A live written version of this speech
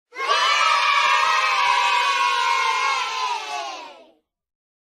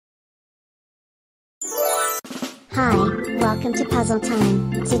welcome to Puzzle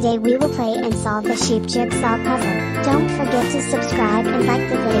Time. Today we will play and solve the Shee Jigsaw Puzzle. Don't forget to subscribe and like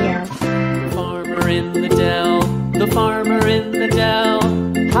the video. Farmer in the dell, the farmer in the dell.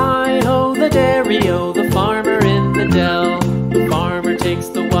 Hi-ho the dairy-o, the farmer in the dell. The farmer takes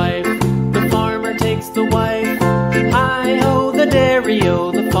the wife, the farmer takes the wife. Hi-ho the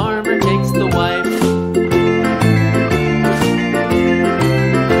dairy-o, the farmer takes the wife.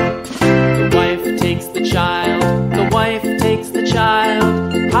 The wife takes the child, the wife takes the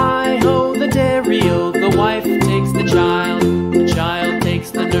child. Hi-ho the dairy-o, the wife takes the child. The child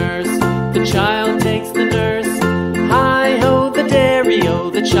takes the nurse, the child takes the nurse. Hi-ho the dairy-o,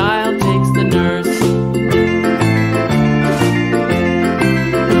 the child takes the nurse.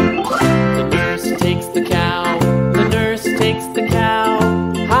 The nurse takes the cow, the nurse takes the cow.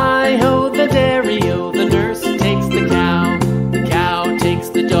 Hi-ho the dairy-o, the nurse takes the cow. The cow takes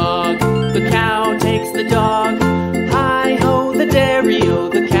the dog, the cow takes the dog. Hi-ho the dairy-o,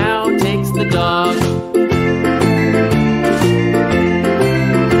 the cow takes the dog.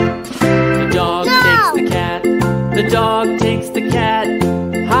 The dog takes the cat.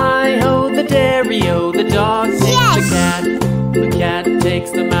 Hi-ho the dairy-o, the dog takes the cat. The cat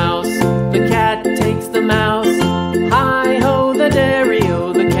takes the mouse, the cat takes the mouse. Hi-ho the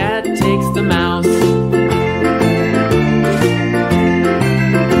dairy-o, the cat takes the mouse. The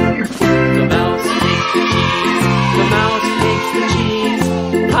mouse takes the cheese, the mouse takes the cheese.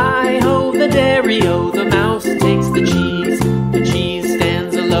 Hi-ho the dairy-o, the mouse takes the cheese. The cheese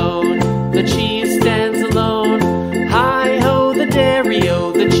stands alone, the cheese stands alone. Hi-ho the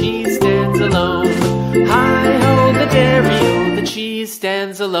dairy-o, the cheese stands alone. Hi-ho the dairy-o, the cheese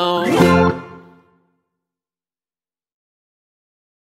stands alone.